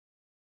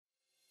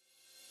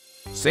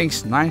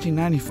Since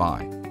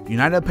 1995,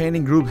 United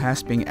Painting Group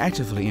has been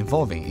actively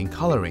involving in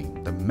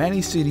coloring the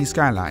many city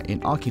skyline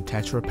in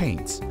architectural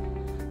paints,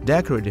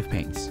 decorative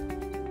paints,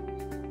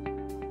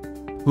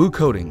 wood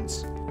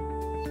coatings,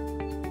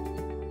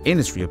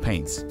 industrial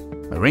paints,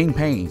 marine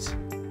paints,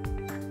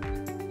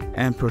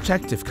 and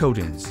protective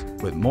coatings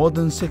with more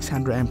than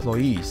 600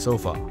 employees so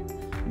far,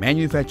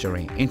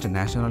 manufacturing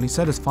internationally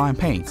certified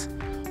paints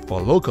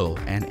for local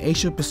and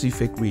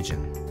Asia-Pacific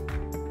region.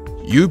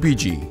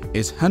 UPG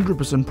is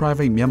 100%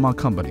 private Myanmar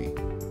company,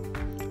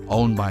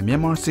 owned by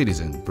Myanmar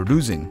citizens,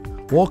 producing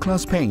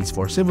world-class paints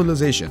for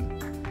civilization.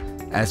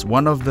 As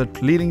one of the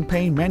leading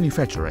paint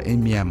manufacturers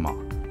in Myanmar,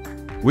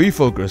 we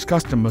focus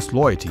customers'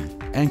 loyalty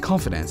and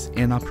confidence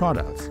in our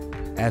products,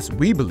 as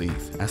we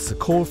believe as the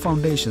core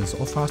foundations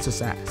of our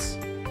success.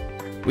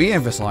 We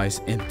emphasize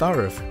in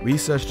thorough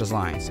research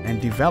designs and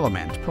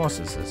development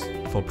processes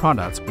for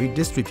products we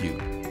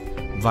distribute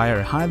via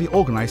a highly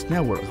organized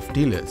network of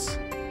dealers,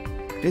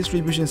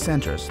 distribution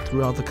centers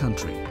throughout the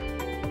country.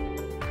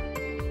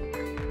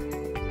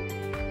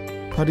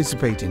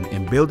 Participating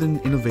in building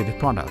innovative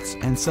products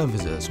and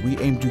services, we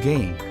aim to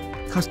gain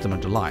customer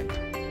delight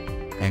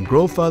and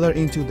grow further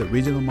into the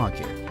regional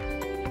market.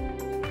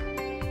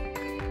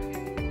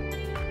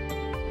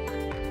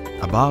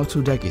 About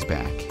 2 decades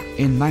back,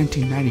 in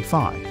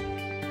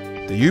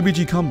 1995, the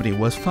UPG company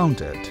was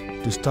founded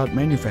to start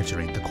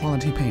manufacturing the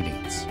quality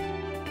paintings.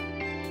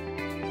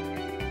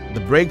 The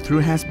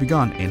breakthrough has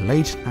begun in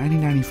late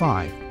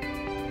 1995,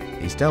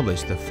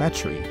 established the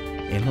factory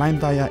in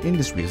Limdaya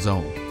Industrial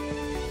Zone.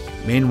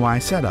 Meanwhile,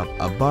 set up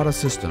a barter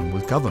system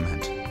with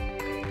government,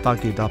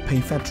 targeted our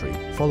paint factory,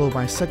 followed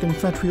by second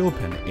factory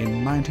opened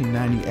in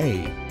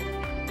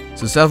 1998.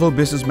 Successful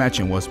business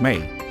matching was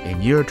made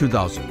in year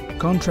 2000,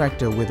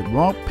 contracted with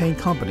Rock Paint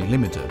Company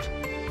Limited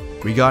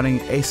regarding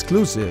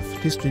exclusive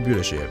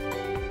distributorship,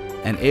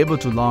 and able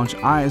to launch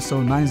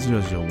ISO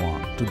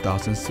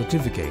 9001-2000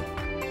 certificate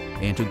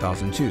in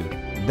 2002.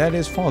 That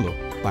is followed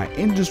by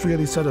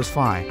industrially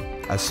certified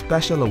a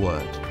special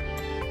award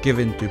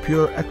given to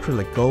pure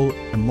acrylic gold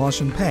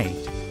emulsion paint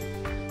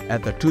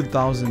at the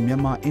 2000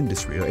 Myanmar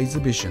Industrial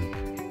Exhibition.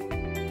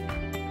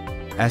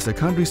 As the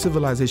country's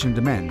civilization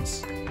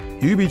demands,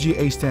 UPG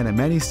extended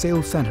many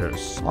sales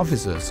centers,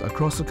 offices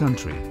across the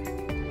country.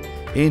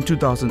 In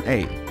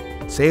 2008,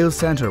 sales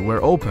centers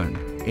were opened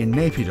in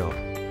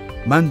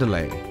Naypyidaw,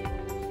 Mandalay,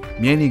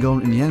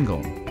 Myeongdong in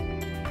Yangon,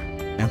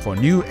 and for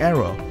New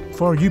Era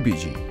for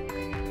UPG,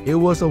 it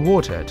was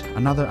awarded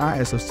another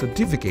ISO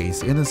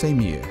certificates in the same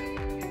year.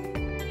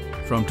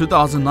 From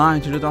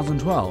 2009 to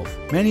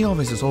 2012, many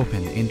offices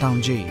opened in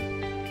Dangji,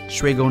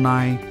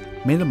 Shuigonai,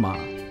 Myanmar,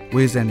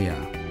 Wizania,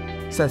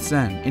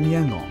 Satsan in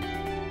Yangon,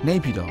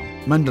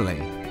 Naypyidaw, Mandalay,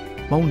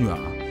 Monua,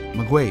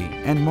 Magway,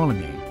 and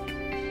Molamyang.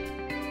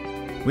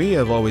 We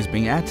have always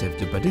been active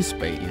to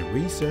participate in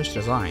research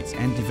designs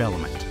and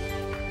development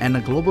and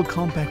the global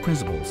compact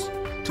principles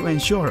to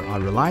ensure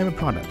our reliable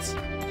products.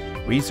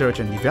 Research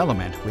and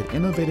development with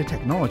innovative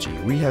technology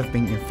we have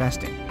been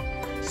investing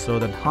so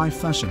that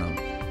high-functional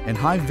and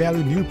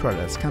high-value new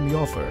products can be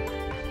offered.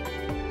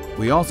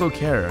 We also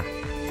care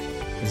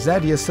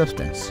hazardous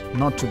substance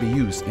not to be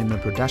used in the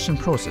production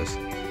process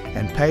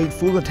and pay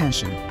full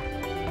attention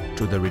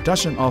to the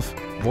reduction of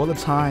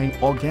volatile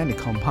organic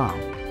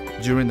compound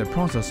during the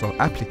process of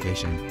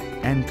application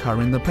and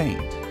curing the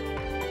paint.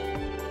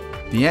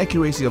 The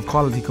accuracy of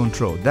quality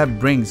control that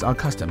brings our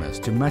customers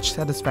to much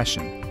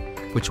satisfaction,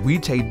 which we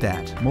take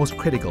that most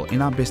critical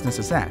in our business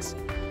success.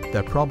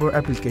 The proper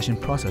application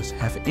process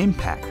have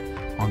impact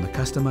on the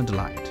customer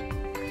delight.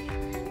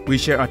 We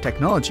share our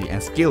technology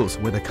and skills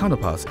with the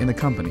counterparts in the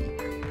company,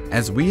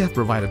 as we have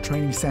provided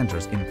training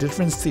centers in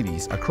different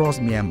cities across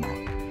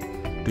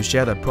Myanmar to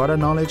share the product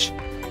knowledge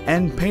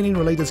and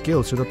painting-related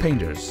skills to the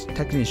painters,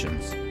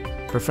 technicians,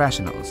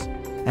 professionals,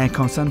 and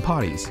concerned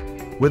parties,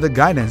 with the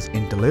guidance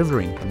in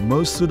delivering the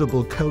most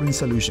suitable coating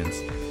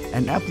solutions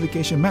and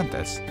application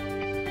methods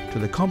to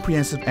the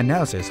comprehensive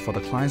analysis for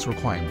the client's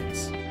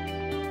requirements.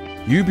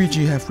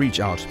 UPG have reached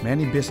out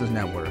many business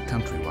networks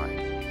countrywide,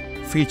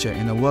 featured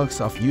in the works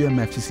of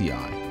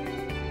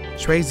UMFTCI,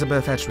 Shui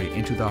Zabel Factory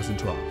in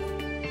 2012,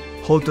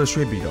 Hotel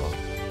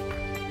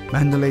Shuibidaw,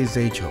 Mandalay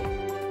Zaicho,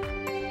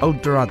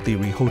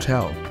 Uttaradiri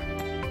Hotel,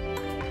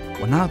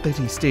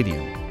 Wanatati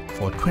Stadium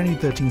for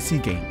 2013 SEA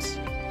Games,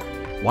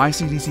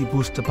 YCDC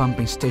Booster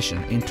Pumping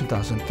Station in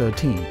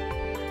 2013.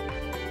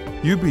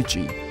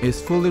 UPG is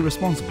fully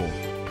responsible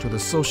to the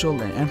social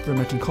and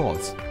environmental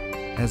cause,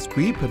 as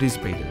we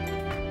participated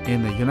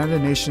in the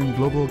United Nations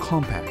Global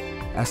Compact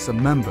as a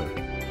member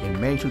in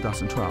May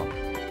 2012.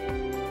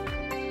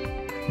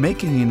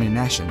 Making it a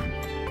nation,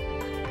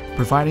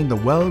 providing the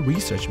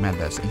well-researched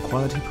methods in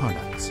quality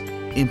products,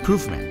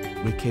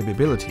 improvement with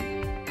capability,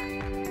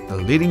 the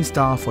leading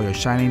star for your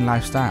shining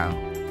lifestyle,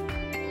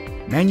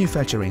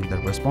 manufacturing the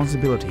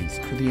responsibilities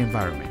to the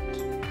environment,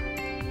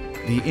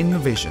 the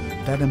innovation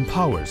that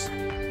empowers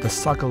the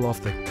circle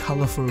of the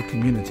colorful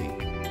community,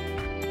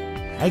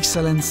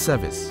 excellent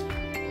service.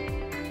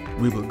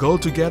 We will go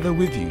together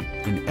with you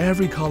in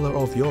every color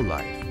of your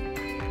life.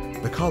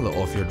 the color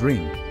of your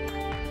dream,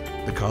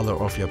 the color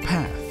of your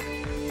path,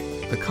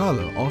 the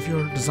color of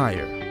your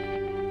desire,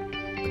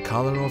 the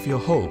color of your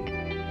home,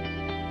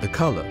 the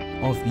color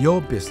of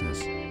your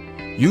business.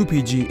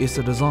 UPG is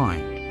the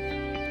design.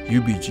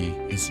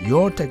 UPG is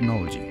your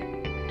technology.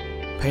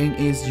 Paint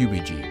is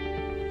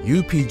UPG.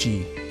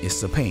 UPG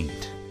is the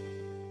paint.